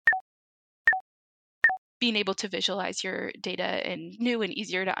being able to visualize your data in new and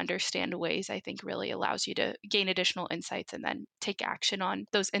easier to understand ways, I think really allows you to gain additional insights and then take action on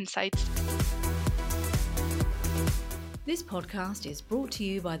those insights. This podcast is brought to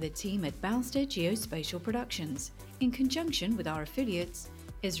you by the team at Balstead Geospatial Productions in conjunction with our affiliates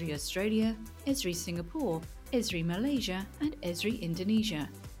Esri Australia, Esri Singapore, Esri Malaysia and Esri Indonesia.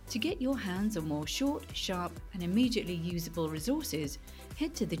 To get your hands on more short, sharp and immediately usable resources,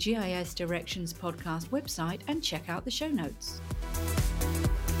 head to the GIS Directions podcast website and check out the show notes.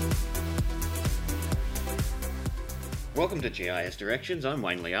 Welcome to GIS Directions. I'm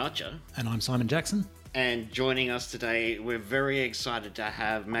Wayne Lee Archer. And I'm Simon Jackson. And joining us today, we're very excited to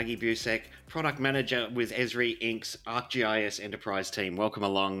have Maggie Busek, Product Manager with Esri Inc.'s ArcGIS Enterprise team. Welcome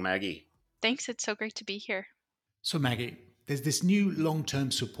along, Maggie. Thanks. It's so great to be here. So, Maggie, there's this new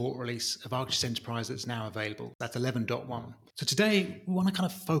long-term support release of ArcGIS Enterprise that's now available. That's 11.1. So today, we want to kind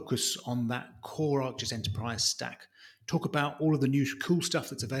of focus on that core ArcGIS Enterprise stack. Talk about all of the new cool stuff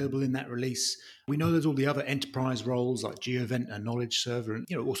that's available in that release. We know there's all the other enterprise roles like GeoEvent and Knowledge Server and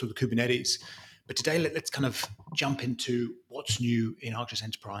also the Kubernetes. But today, let's kind of jump into what's new in ArcGIS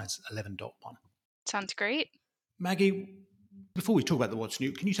Enterprise 11.1. Sounds great. Maggie, before we talk about the what's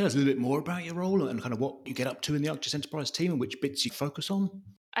new, can you tell us a little bit more about your role and kind of what you get up to in the ArcGIS Enterprise team and which bits you focus on?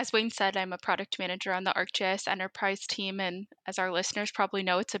 As Wayne said, I'm a product manager on the ArcGIS Enterprise team, and as our listeners probably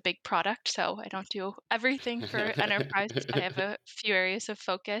know, it's a big product, so I don't do everything for Enterprise. I have a few areas of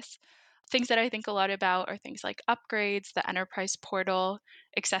focus. Things that I think a lot about are things like upgrades, the Enterprise portal,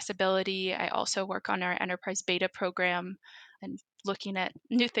 accessibility. I also work on our Enterprise beta program and looking at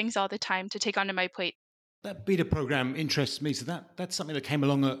new things all the time to take onto my plate. That beta program interests me. So that's something that came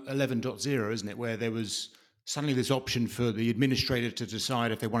along at 11.0, isn't it? Where there was suddenly this option for the administrator to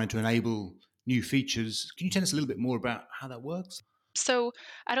decide if they wanted to enable new features. Can you tell us a little bit more about how that works? So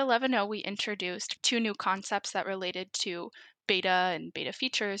at 11.0, we introduced two new concepts that related to beta and beta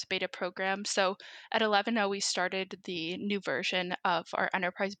features, beta program. So at 11.0, we started the new version of our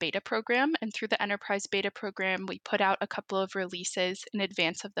Enterprise beta program. And through the Enterprise beta program, we put out a couple of releases in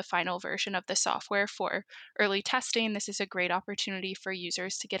advance of the final version of the software for early testing. This is a great opportunity for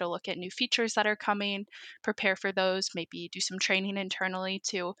users to get a look at new features that are coming, prepare for those, maybe do some training internally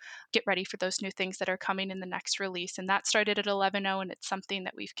to get ready for those new things that are coming in the next release. And that started at 11.0, and it's something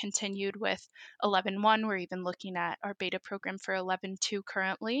that we've continued with 11.1. We're even looking at our beta program for 11.2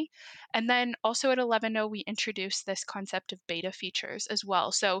 currently. And then also at 11.0, we introduced this concept of beta features as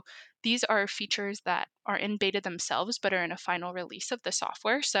well. So these are features that are in beta themselves, but are in a final release of the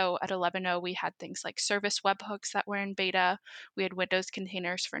software. So at 11.0, we had things like service webhooks that were in beta. We had Windows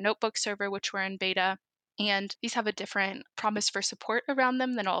containers for Notebook Server, which were in beta. And these have a different promise for support around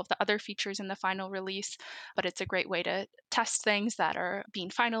them than all of the other features in the final release. But it's a great way to test things that are being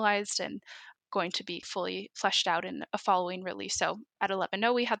finalized and going to be fully fleshed out in a following release. So at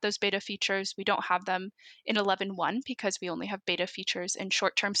 11.0, we had those beta features. We don't have them in 11.1 because we only have beta features in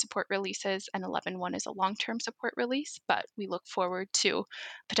short-term support releases, and 11.1 is a long-term support release. But we look forward to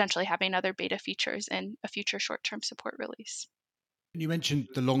potentially having other beta features in a future short-term support release. You mentioned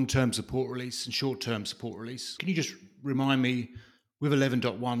the long-term support release and short-term support release. Can you just remind me, with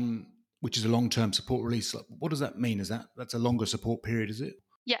 11.1, which is a long-term support release, what does that mean? That's a longer support period, is it?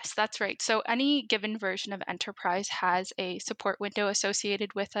 Yes, that's right. So any given version of Enterprise has a support window associated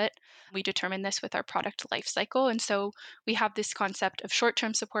with it. We determine this with our product lifecycle. And so we have this concept of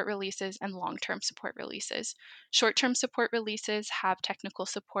short-term support releases and long-term support releases. Short-term support releases have technical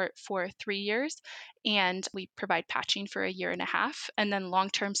support for 3 years, and we provide patching for 1.5 years. And then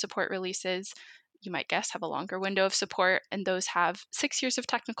long-term support releases, you might guess, have a longer window of support, and those have 6 years of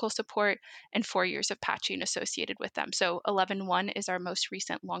technical support and 4 years of patching associated with them. So 11.1 is our most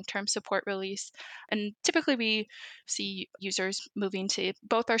recent long-term support release. And typically we see users moving to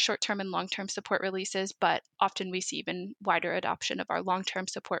both our short-term and long-term support releases, but often we see even wider adoption of our long-term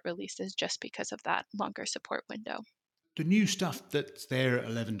support releases just because of that longer support window. The new stuff that's there at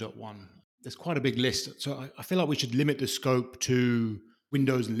 11.1, there's quite a big list. So I feel like we should limit the scope to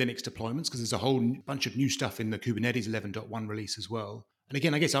Windows and Linux deployments because there's a whole bunch of new stuff in the Kubernetes 11.1 release as well. And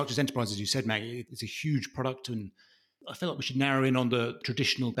again, I guess ArcGIS Enterprise, as you said, Maggie, it's a huge product, and I feel like we should narrow in on the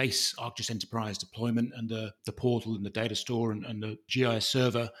traditional base ArcGIS Enterprise deployment and the portal and the data store and the GIS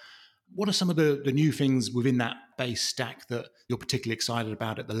server. What are some of the new things within that base stack that you're particularly excited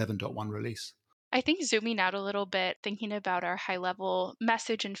about at the 11.1 release? I think zooming out a little bit, thinking about our high-level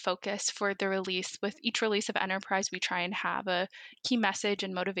message and focus for the release, with each release of Enterprise, we try and have a key message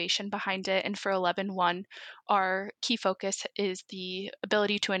and motivation behind it. And for 11.1, our key focus is the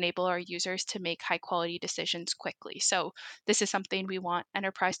ability to enable our users to make high quality decisions quickly. So, this is something we want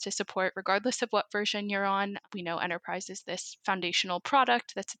Enterprise to support regardless of what version you're on. We know Enterprise is this foundational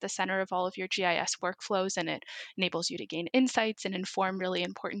product that's at the center of all of your GIS workflows, and it enables you to gain insights and inform really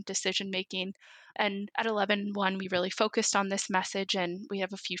important decision making. And at 11.1, we really focused on this message, and we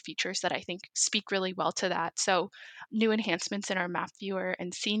have a few features that I think speak really well to that. So, new enhancements in our map viewer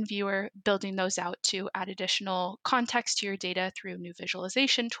and scene viewer, building those out to add additional context to your data through new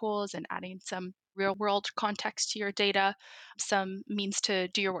visualization tools and adding some real world context to your data, some means to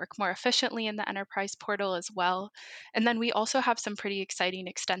do your work more efficiently in the enterprise portal as well. And then we also have some pretty exciting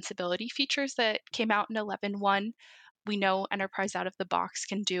extensibility features that came out in 11.1. We know enterprise out of the box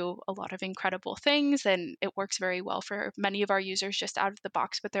can do a lot of incredible things, and it works very well for many of our users just out of the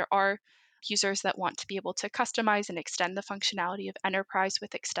box, but there are users that want to be able to customize and extend the functionality of enterprise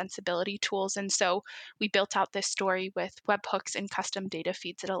with extensibility tools. And so we built out this story with webhooks and custom data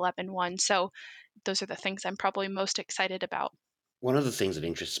feeds at 11.1. So those are the things I'm probably most excited about. One of the things that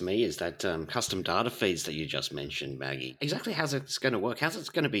interests me is that custom data feeds that you just mentioned, Maggie. Exactly how's it going to work? How's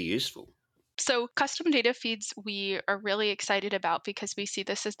it going to be useful? So, custom data feeds we are really excited about because we see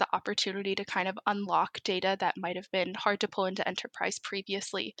this as the opportunity to kind of unlock data that might have been hard to pull into enterprise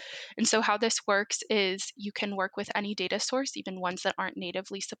previously. And so, how this works is you can work with any data source, even ones that aren't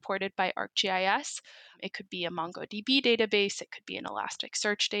natively supported by ArcGIS. It could be a MongoDB database, it could be an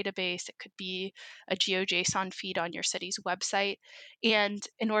Elasticsearch database, it could be a GeoJSON feed on your city's website. And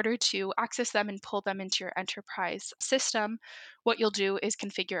in order to access them and pull them into your enterprise system, what you'll do is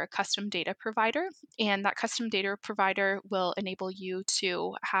configure a custom data provider, and that custom data provider will enable you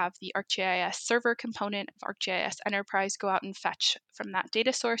to have the ArcGIS server component of ArcGIS Enterprise go out and fetch from that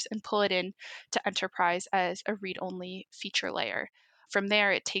data source and pull it in to Enterprise as a read-only feature layer. From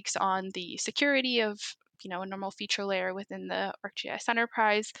there, it takes on the security of a normal feature layer within the ArcGIS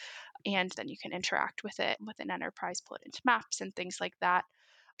Enterprise, and then you can interact with it within Enterprise, pull it into maps and things like that.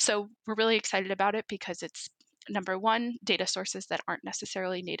 So we're really excited about it because it's number one, data sources that aren't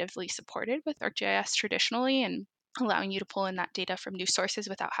necessarily natively supported with ArcGIS traditionally, and allowing you to pull in that data from new sources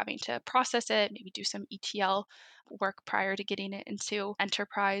without having to process it, maybe do some ETL work prior to getting it into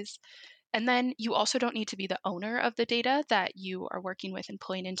enterprise. And then you also don't need to be the owner of the data that you are working with and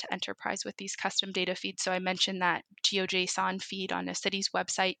pulling into enterprise with these custom data feeds. So I mentioned that GeoJSON feed on a city's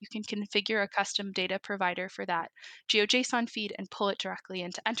website. You can configure a custom data provider for that GeoJSON feed and pull it directly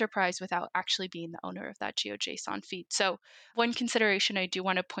into enterprise without actually being the owner of that GeoJSON feed. So one consideration I do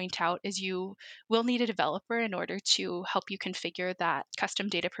want to point out is you will need a developer in order to help you configure that custom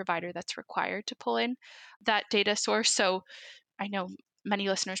data provider that's required to pull in that data source. So I know many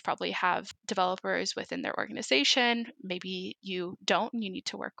listeners probably have developers within their organization. Maybe you don't and you need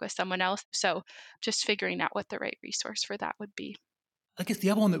to work with someone else. So just figuring out what the right resource for that would be. I guess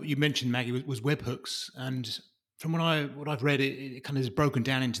the other one that you mentioned, Maggie, was webhooks. And from what I've read, it kind of is broken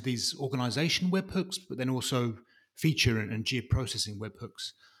down into these organization webhooks, but then also feature and geoprocessing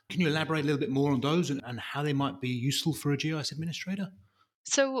webhooks. Can you elaborate a little bit more on those and how they might be useful for a GIS administrator?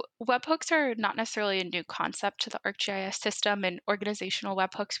 So webhooks are not necessarily a new concept to the ArcGIS system, and organizational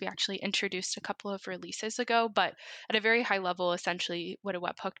webhooks we actually introduced a couple of releases ago. But at a very high level, essentially what a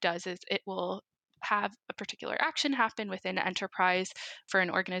webhook does is it will have a particular action happen within enterprise for an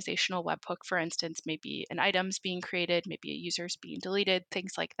organizational webhook. For instance, maybe an item's being created, maybe a user's being deleted,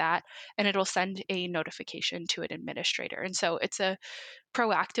 things like that, and it'll send a notification to an administrator. And so it's a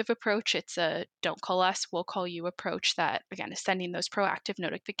proactive approach. It's a don't call us, we'll call you approach that, again, is sending those proactive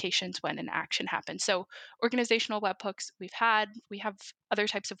notifications when an action happens. So, organizational webhooks we have other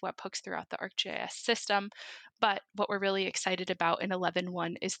types of webhooks throughout the ArcGIS system. But what we're really excited about in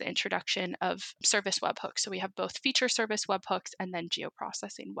 11.1 is the introduction of service webhooks. So, we have both feature service webhooks and then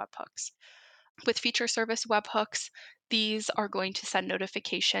geoprocessing webhooks. With feature service webhooks, these are going to send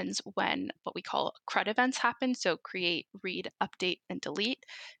notifications when what we call CRUD events happen. So create, read, update, and delete.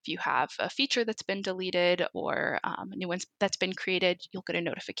 If you have a feature that's been deleted or a new one that's been created, you'll get a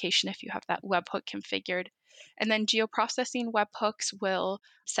notification if you have that webhook configured. And then geoprocessing webhooks will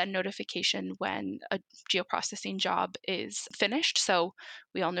send notification when a geoprocessing job is finished. So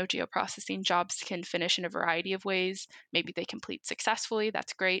we all know geoprocessing jobs can finish in a variety of ways. Maybe they complete successfully,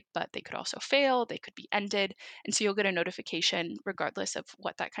 that's great, but they could also fail, they could be ended. And so you'll get a notification regardless of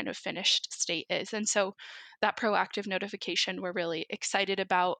what that kind of finished state is. And so that proactive notification we're really excited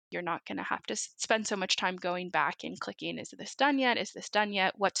about. You're not going to have to spend so much time going back and clicking, is this done yet? Is this done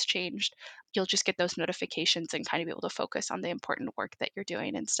yet? What's changed? You'll just get those notifications and kind of be able to focus on the important work that you're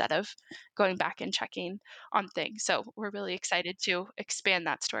doing instead of going back and checking on things. So we're really excited to expand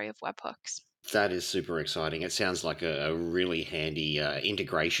that story of webhooks. That is super exciting. It sounds like a really handy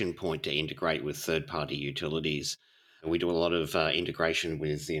integration point to integrate with third-party utilities. We do a lot of integration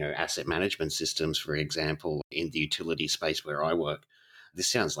with, asset management systems, for example, in the utility space where I work. This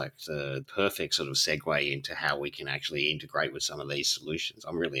sounds like the perfect sort of segue into how we can actually integrate with some of these solutions.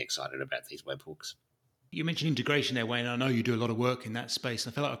 I'm really excited about these webhooks. You mentioned integration there, Wayne. I know you do a lot of work in that space.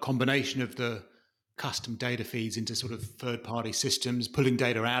 I feel like a combination of the custom data feeds into sort of third-party systems, pulling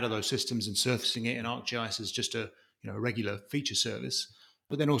data out of those systems and surfacing it in ArcGIS as just a regular feature service.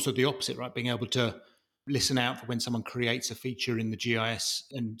 But then also the opposite, right? Being able to listen out for when someone creates a feature in the GIS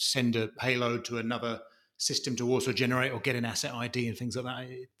and send a payload to another system to also generate or get an asset ID and things like that.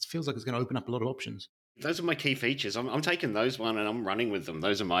 It feels like it's going to open up a lot of options. Those are my key features. I'm taking those one and I'm running with them.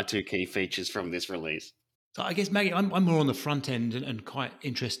 Those are my two key features from this release. So I guess, Maggie, I'm more on the front end and quite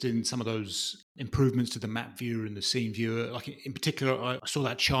interested in some of those improvements to the map viewer and the scene viewer. Like in particular, I saw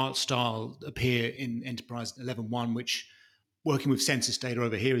that chart style appear in Enterprise 11.1, which working with census data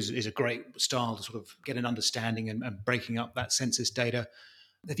over here is a great style to sort of get an understanding and breaking up that census data.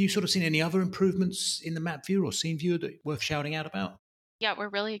 Have you sort of seen any other improvements in the map viewer or scene viewer that worth shouting out about? Yeah, we're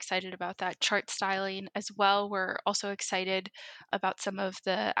really excited about that chart styling as well. We're also excited about some of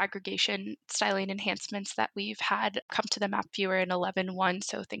the aggregation styling enhancements that we've had come to the map viewer in 11.1.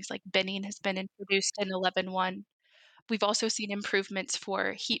 So things like binning has been introduced in 11.1. We've also seen improvements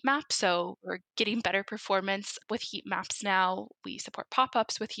for heat maps, so we're getting better performance with heat maps now. We support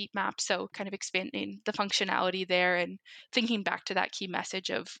pop-ups with heat maps, so kind of expanding the functionality there and thinking back to that key message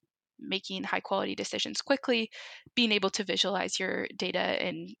of making high quality decisions quickly, being able to visualize your data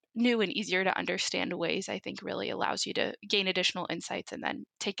in new and easier to understand ways, I think really allows you to gain additional insights and then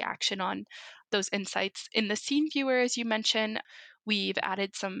take action on those insights. In the scene viewer, as you mentioned, we've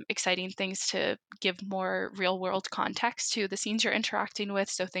added some exciting things to give more real world context to the scenes you're interacting with.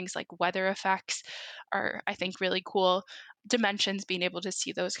 So things like weather effects are, I think, really cool. Dimensions, being able to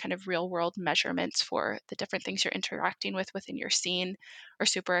see those kind of real world measurements for the different things you're interacting with within your scene are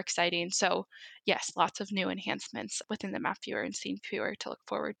super exciting. So, yes, lots of new enhancements within the map viewer and scene viewer to look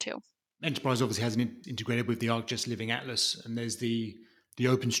forward to. Enterprise obviously has an integrated with the ArcGIS Living Atlas, and there's the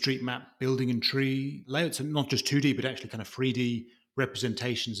OpenStreetMap building and tree layouts, and not just 2D, but actually kind of 3D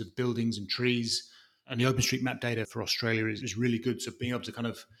representations of buildings and trees. And the OpenStreetMap data for Australia is really good. So being able to kind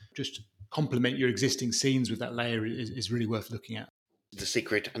of just complement your existing scenes with that layer is really worth looking at. The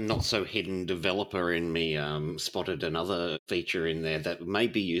secret and not so hidden developer in me spotted another feature in there that may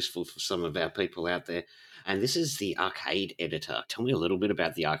be useful for some of our people out there. And this is the arcade editor. Tell me a little bit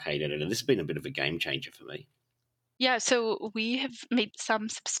about the arcade editor. This has been a bit of a game changer for me. Yeah, so we have made some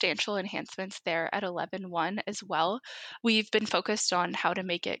substantial enhancements there at 11.1 as well. We've been focused on how to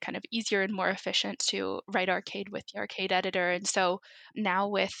make it kind of easier and more efficient to write arcade with the arcade editor. And so now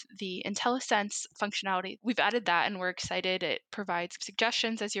with the IntelliSense functionality, we've added that and we're excited. It provides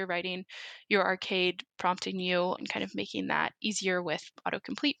suggestions as you're writing your arcade, prompting you and kind of making that easier with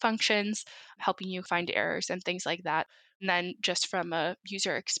autocomplete functions, helping you find errors and things like that. And then, just from a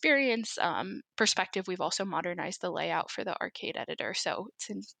user experience perspective, we've also modernized the layout for the arcade editor. So it's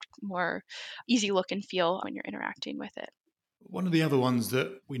in more easy look and feel when you're interacting with it. One of the other ones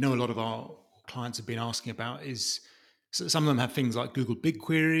that we know a lot of our clients have been asking about is so some of them have things like Google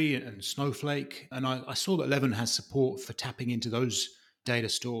BigQuery and Snowflake. And I saw that 11 has support for tapping into those data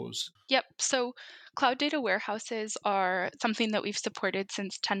stores. Yep. So cloud data warehouses are something that we've supported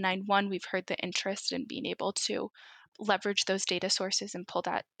since 10.9.1. We've heard the interest in being able to leverage those data sources and pull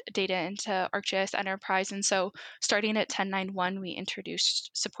that data into ArcGIS Enterprise. And so starting at 10.9.1, we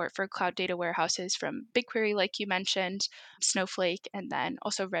introduced support for cloud data warehouses from BigQuery, like you mentioned, Snowflake, and then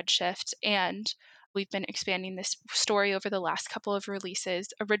also Redshift. And we've been expanding this story over the last couple of releases.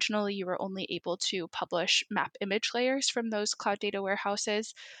 Originally, you were only able to publish map image layers from those cloud data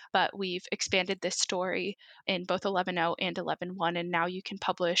warehouses, but we've expanded this story in both 11.0 and 11.1, and now you can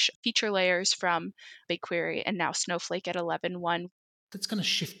publish feature layers from BigQuery and now Snowflake at 11.1. Let's kind of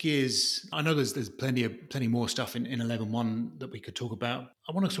shift gears. I know there's plenty more stuff in 11.1 that we could talk about.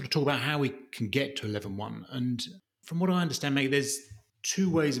 I want to sort of talk about how we can get to 11.1. And from what I understand, maybe there's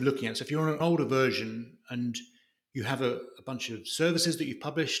two ways of looking at it. So if you're on an older version and you have a bunch of services that you've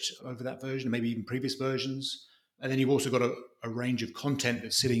published over that version, maybe even previous versions, and then you've also got a range of content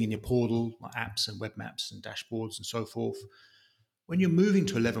that's sitting in your portal, like apps and web maps and dashboards and so forth. When you're moving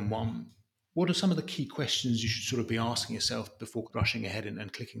to 11.1, what are some of the key questions you should sort of be asking yourself before rushing ahead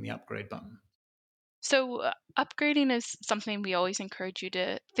and clicking the upgrade button? So, upgrading is something we always encourage you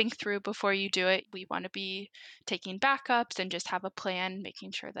to think through before you do it. We want to be taking backups and just have a plan,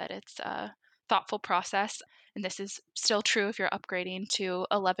 making sure that it's thoughtful process. And this is still true if you're upgrading to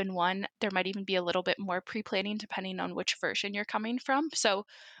 11.1. There might even be a little bit more pre planning depending on which version you're coming from. So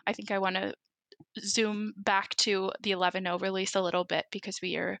I think I want to zoom back to the 11.0 release a little bit because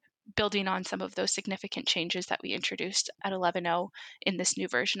we are building on some of those significant changes that we introduced at 11.0 in this new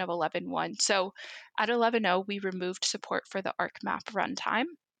version of 11.1. So at 11.0, we removed support for the ArcMap runtime.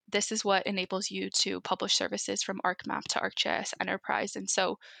 This is what enables you to publish services from ArcMap to ArcGIS Enterprise. And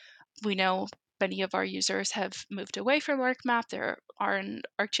so we know many of our users have moved away from ArcMap. There are in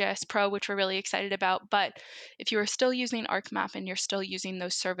ArcGIS Pro, which we're really excited about. But if you are still using ArcMap and you're still using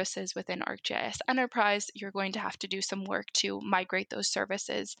those services within ArcGIS Enterprise, you're going to have to do some work to migrate those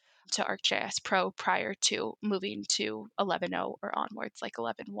services to ArcGIS Pro prior to moving to 11.0 or onwards, like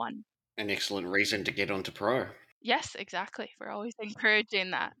 11.1. An excellent reason to get onto Pro. Yes, exactly. We're always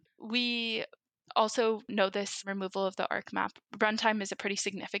encouraging that. We also know this removal of the ArcMap runtime is a pretty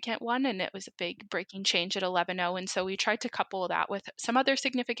significant one, and it was a big breaking change at 11.0. And so we tried to couple that with some other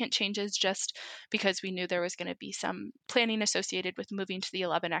significant changes just because we knew there was going to be some planning associated with moving to the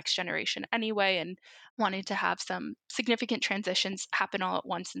 11X generation anyway, and wanted to have some significant transitions happen all at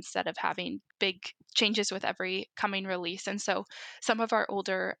once instead of having big changes with every coming release. And so some of our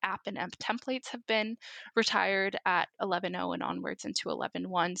older app and EMP templates have been retired at 11.0 and onwards into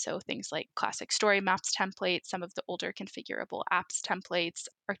 11.1. So things like classic story maps templates, some of the older configurable apps templates,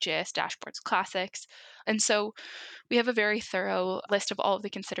 ArcGIS dashboards classics. And so we have a very thorough list of all of the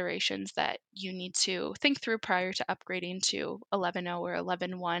considerations that you need to think through prior to upgrading to 11.0 or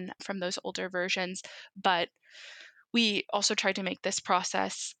 11.1 from those older versions. But we also tried to make this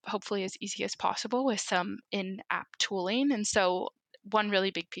process hopefully as easy as possible with some in-app tooling. And so one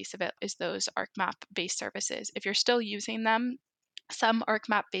really big piece of it is those ArcMap-based services. If you're still using them, some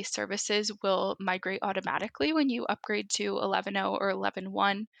ArcMap-based services will migrate automatically when you upgrade to 11.0 or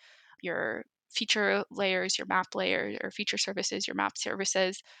 11.1. Your feature layers, your map layer, or feature services, your map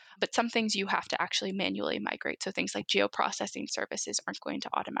services. But some things you have to actually manually migrate. So things like geoprocessing services aren't going to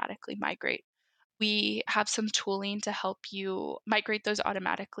automatically migrate. We have some tooling to help you migrate those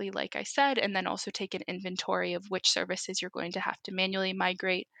automatically, like I said, and then also take an inventory of which services you're going to have to manually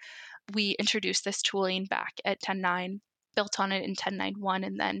migrate. We introduced this tooling back at 10.9, built on it in 10.9.1,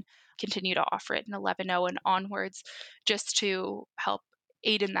 and then continue to offer it in 11.0 and onwards just to help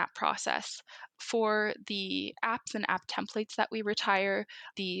aid in that process. For the apps and app templates that we retire,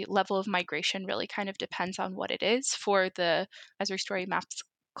 the level of migration really kind of depends on what it is. For the Esri Story Maps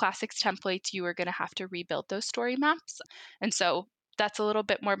Classics templates, you are going to have to rebuild those story maps. And so that's a little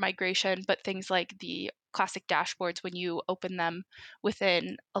bit more migration, but things like the classic dashboards, when you open them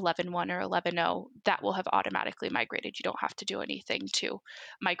within 11.1 or 11.0, that will have automatically migrated. You don't have to do anything to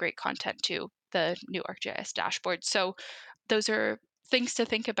migrate content to the new ArcGIS dashboard. So those are things to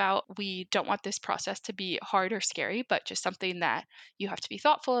think about. We don't want this process to be hard or scary, but just something that you have to be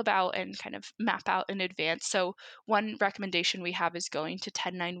thoughtful about and kind of map out in advance. So one recommendation we have is going to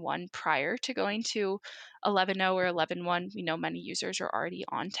 10.9.1 prior to going to 11.0 or 11.1. We know many users are already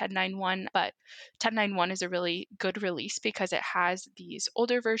on 10.9.1, but 10.9.1 is a really good release because it has these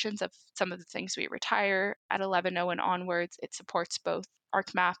older versions of some of the things we retire at 11.0 and onwards. It supports both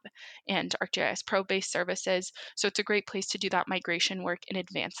ArcMap and ArcGIS Pro-based services. So it's a great place to do that migration work in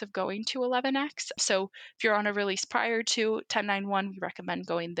advance of going to 11X. So if you're on a release prior to 10.9.1, we recommend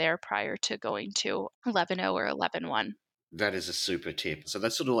going there prior to going to 11.0 or 11.1. That is a super tip. So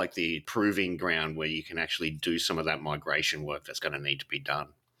that's sort of like the proving ground where you can actually do some of that migration work that's going to need to be done.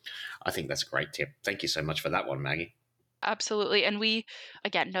 I think that's a great tip. Thank you so much for that one, Maggie. Absolutely. And we,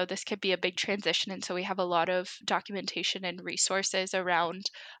 again, know this could be a big transition. And so we have a lot of documentation and resources around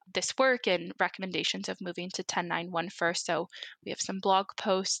this work and recommendations of moving to 10.9.1 first. So we have some blog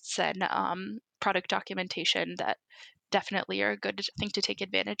posts and product documentation that definitely are a good thing to take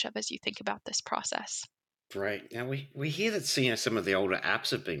advantage of as you think about this process. Great. Now we hear that some of the older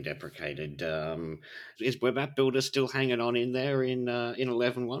apps have been deprecated. Is Web App Builder still hanging on in there in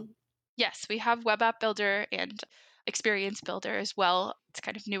 11.1? Yes, we have Web App Builder and Experience Builder as well. It's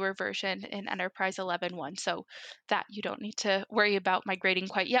kind of newer version in Enterprise 11.1, so that you don't need to worry about migrating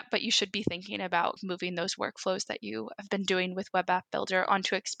quite yet, but you should be thinking about moving those workflows that you have been doing with Web App Builder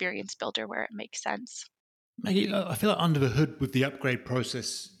onto Experience Builder where it makes sense. Maggie, I feel like under the hood with the upgrade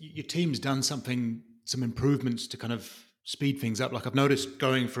process, your team's done some improvements to kind of speed things up. Like I've noticed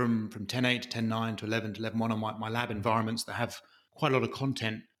going from 10.8 to 10.9 to 11 to 11.1 on my lab environments that have quite a lot of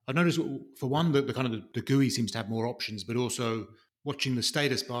content. I've noticed for one that the kind of the GUI seems to have more options, but also watching the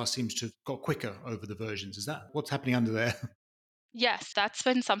status bar seems to have got quicker over the versions. Is that what's happening under there? Yes, that's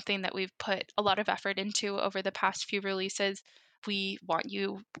been something that we've put a lot of effort into over the past few releases. We want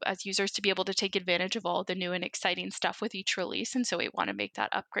you as users to be able to take advantage of all the new and exciting stuff with each release. And so we want to make that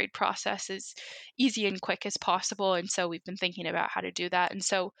upgrade process as easy and quick as possible. And so we've been thinking about how to do that. And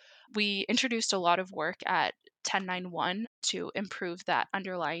so we introduced a lot of work at 1091 to improve that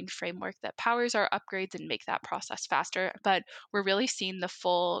underlying framework that powers our upgrades and make that process faster. But we're really seeing the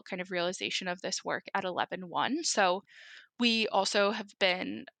full kind of realization of this work at 11.1. So we also have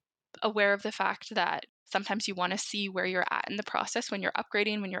been aware of the fact that sometimes you want to see where you're at in the process when you're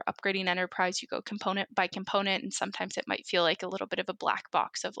upgrading. When you're upgrading enterprise, you go component by component, and sometimes it might feel like a little bit of a black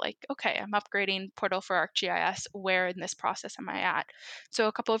box of like, okay, I'm upgrading Portal for ArcGIS. Where in this process am I at? So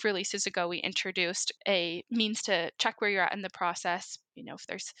a couple of releases ago, we introduced a means to check where you're at in the process. If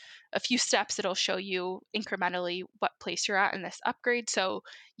there's a few steps, it'll show you incrementally what place you're at in this upgrade. So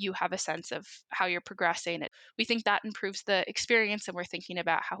you have a sense of how you're progressing. We think that improves the experience, and we're thinking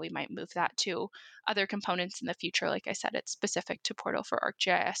about how we might move that to other components in the future. Like I said, it's specific to Portal for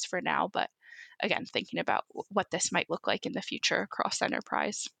ArcGIS for now, but again, thinking about what this might look like in the future across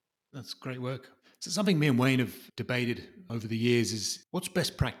enterprise. That's great work. So something me and Wayne have debated over the years is what's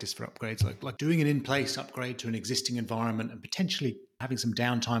best practice for upgrades, like doing an in-place upgrade to an existing environment and potentially having some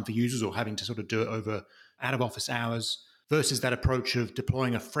downtime for users or having to sort of do it over out-of-office hours versus that approach of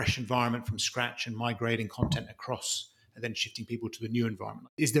deploying a fresh environment from scratch and migrating content across and then shifting people to the new environment.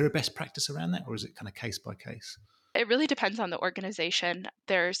 Is there a best practice around that, or is it kind of case by case? It really depends on the organization.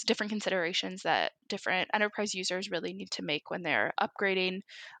 There's different considerations that different enterprise users really need to make when they're upgrading,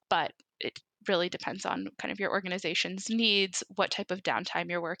 but it really depends on kind of your organization's needs, what type of downtime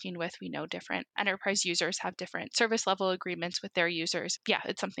you're working with. We know different enterprise users have different service level agreements with their users. Yeah,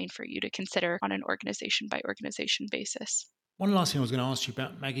 it's something for you to consider on an organization by organization basis. One last thing I was going to ask you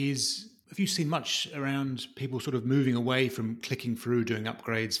about, Maggie, is have you seen much around people sort of moving away from clicking through doing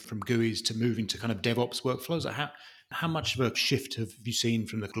upgrades from GUIs to moving to kind of DevOps workflows? Like how much of a shift have you seen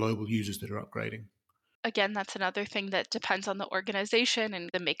from the global users that are upgrading? Again, that's another thing that depends on the organization and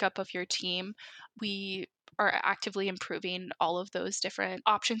the makeup of your team. We are actively improving all of those different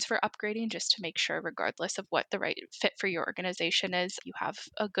options for upgrading just to make sure, regardless of what the right fit for your organization is, you have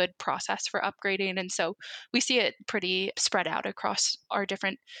a good process for upgrading. And so we see it pretty spread out across our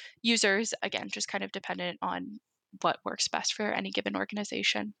different users, again, just kind of dependent on what works best for any given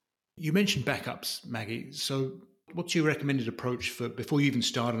organization. You mentioned backups, Maggie. So what's your recommended approach for before you even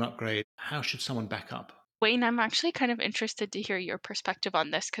start an upgrade? How should someone back up? Wayne, I'm actually kind of interested to hear your perspective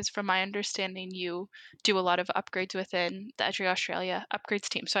on this because, from my understanding, you do a lot of upgrades within the Esri Australia upgrades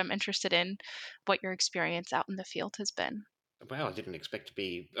team. So I'm interested in what your experience out in the field has been. Wow, I didn't expect to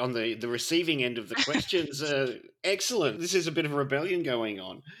be on the receiving end of the questions. Excellent. This is a bit of a rebellion going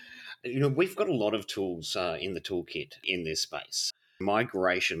on. We've got a lot of tools in the toolkit in this space.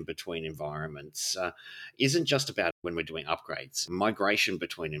 Migration between environments isn't just about when we're doing upgrades. Migration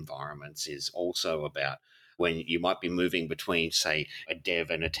between environments is also about when you might be moving between, say, a dev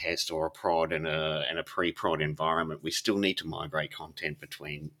and a test or a prod and a pre-prod environment. We still need to migrate content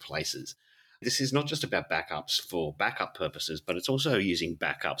between places. This is not just about backups for backup purposes, but it's also using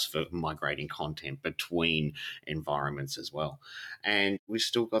backups for migrating content between environments as well. And we've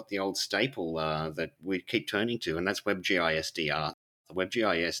still got the old staple that we keep turning to, and that's WebGIS DR. The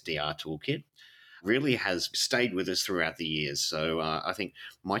WebGIS DR toolkit really has stayed with us throughout the years. So I think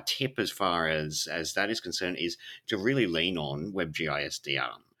my tip as far as that is concerned is to really lean on WebGIS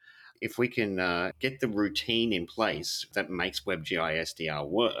DR. If we can get the routine in place that makes WebGIS DR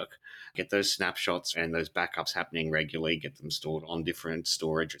work, get those snapshots and those backups happening regularly, get them stored on different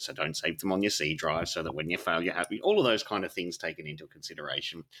storage, so don't save them on your C drive so that when you fail, you're happy. All of those kind of things taken into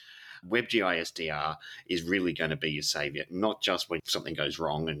consideration. WebGIS DR is really going to be your savior, not just when something goes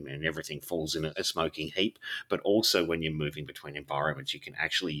wrong and everything falls in a smoking heap, but also when you're moving between environments. You can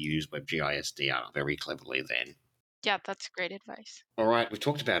actually use WebGIS DR very cleverly then. Yeah, that's great advice. All right, we've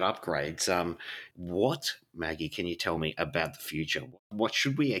talked about upgrades. What, Maggie, can you tell me about the future? What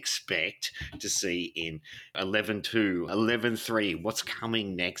should we expect to see in 11.2, 11.3? What's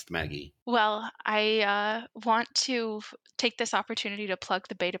coming next, Maggie? Well, I want to take this opportunity to plug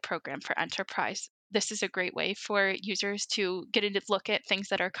the beta program for Enterprise. This is a great way for users to get a look at things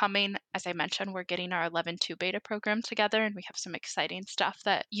that are coming. As I mentioned, we're getting our 11.2 beta program together, and we have some exciting stuff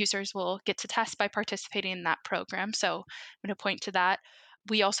that users will get to test by participating in that program. So I'm going to point to that.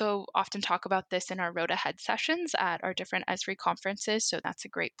 We also often talk about this in our Road Ahead sessions at our different Esri conferences, so that's a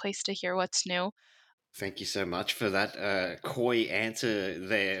great place to hear what's new. Thank you so much for that coy answer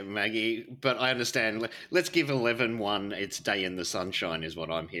there, Maggie. But I understand. Let's give 11.1 its day in the sunshine is what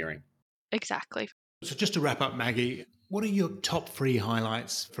I'm hearing. Exactly. So just to wrap up, Maggie, what are your top 3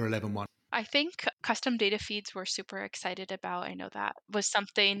 highlights for 11.1? I think custom data feeds we're super excited about. I know that was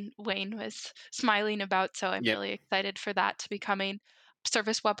something Wayne was smiling about, so I'm Yep. really excited for that to be coming.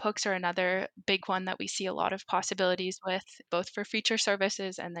 Service webhooks are another big one that we see a lot of possibilities with, both for feature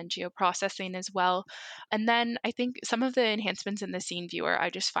services and then geoprocessing as well. And then I think some of the enhancements in the scene viewer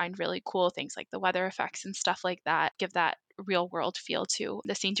I just find really cool. Things like the weather effects and stuff like that give that real world feel to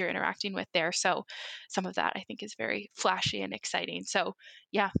the scenes you're interacting with there. So some of that I think is very flashy and exciting. So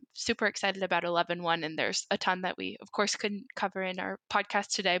yeah, super excited about 11.1, and there's a ton that we, of course, couldn't cover in our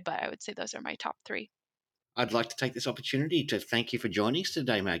podcast today, but I would say those are my top three. I'd like to take this opportunity to thank you for joining us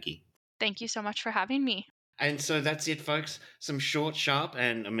today, Maggie. Thank you so much for having me. And so that's it, folks. Some short, sharp,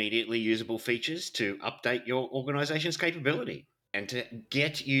 and immediately usable features to update your organization's capability. And to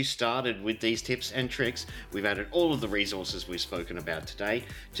get you started with these tips and tricks, we've added all of the resources we've spoken about today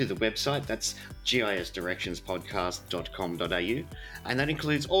to the website. That's gisdirectionspodcast.com.au. And that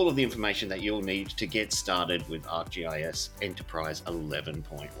includes all of the information that you'll need to get started with ArcGIS Enterprise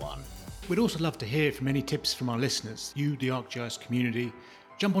 11.1. We'd also love to hear from any tips from our listeners, you, the ArcGIS community.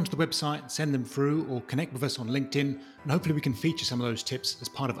 Jump onto the website, send them through, or connect with us on LinkedIn, and hopefully we can feature some of those tips as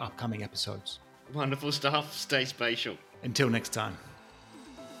part of upcoming episodes. Wonderful stuff. Stay spatial. Until next time.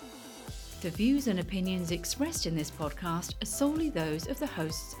 The views and opinions expressed in this podcast are solely those of the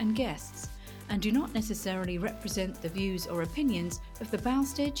hosts and guests, and do not necessarily represent the views or opinions of the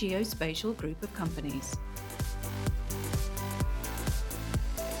Bousted Geospatial Group of Companies.